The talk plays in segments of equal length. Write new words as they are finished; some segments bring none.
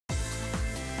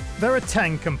There are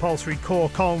 10 compulsory core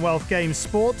Commonwealth Games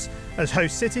sports, as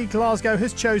host city Glasgow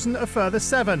has chosen a further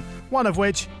 7, one of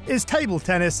which is table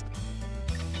tennis.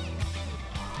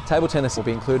 Table tennis will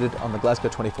be included on the Glasgow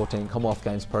 2014 Commonwealth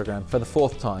Games programme for the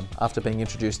 4th time after being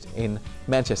introduced in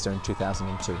Manchester in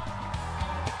 2002.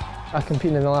 I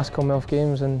competed in the last Commonwealth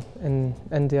Games in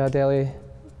India, Delhi,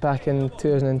 back in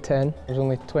 2010. I was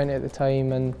only 20 at the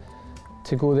time, and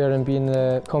to go there and be in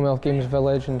the Commonwealth Games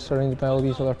village and surrounded by all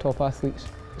these other top athletes,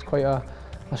 it's quite a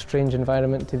strange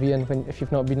environment to be in if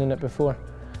you've not been in it before.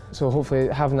 So hopefully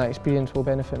having that experience will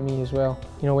benefit me as well.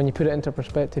 You know, when you put it into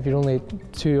perspective, you're only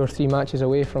 2 or 3 matches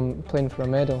away from playing for a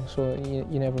medal, so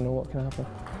you never know what can happen.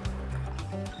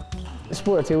 The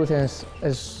sport of table tennis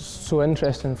is so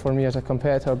interesting for me as a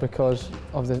competitor because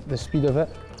of the speed of it.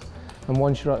 And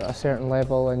once you're at a certain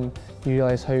level and you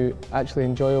realise how actually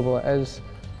enjoyable it is,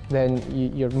 then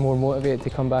you're more motivated to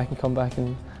come back,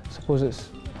 and I suppose it's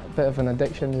a bit of an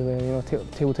addiction really. You know,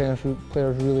 table tennis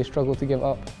players really struggle to give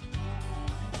up.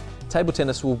 Table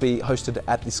tennis will be hosted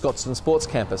at the Scotstoun Sports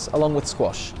Campus along with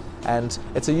squash, and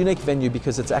it's a unique venue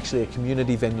because it's actually a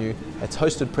community venue. It's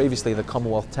hosted previously the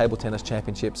Commonwealth Table Tennis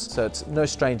Championships, so it's no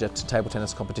stranger to table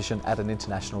tennis competition at an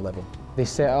international level. They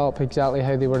set it up exactly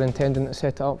how they were intending to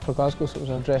set it up for Glasgow, so it was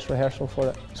a dress rehearsal for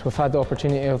it. So we've had the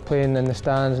opportunity of playing in the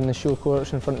stands and the show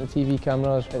courts in front of the TV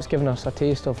cameras. It's given us a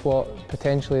taste of what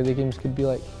potentially the games could be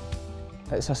like.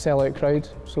 It's a sellout crowd,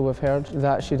 so we've heard.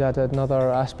 That should add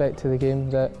another aspect to the game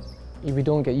that we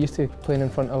don't get used to playing in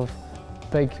front of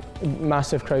big,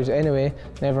 massive crowds anyway,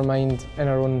 never mind in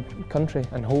our own country.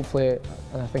 And hopefully,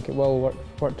 and I think it will,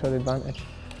 work to our advantage.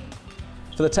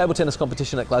 For the table tennis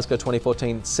competition at Glasgow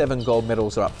 2014, 7 gold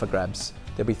medals are up for grabs.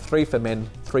 There'll be 3 for men,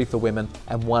 3 for women,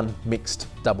 and 1 mixed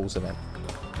doubles event.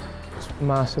 It's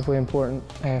massively important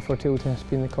for table tennis to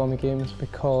be in the Common Games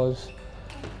because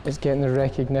it's getting the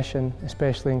recognition,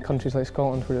 especially in countries like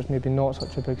Scotland where it's maybe not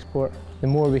such a big sport. The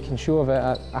more we can show of it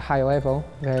at a high level,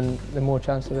 then the more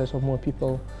chance there is of more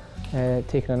people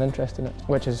taking an interest in it,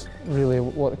 which is really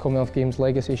what the Commonwealth Games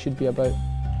legacy should be about.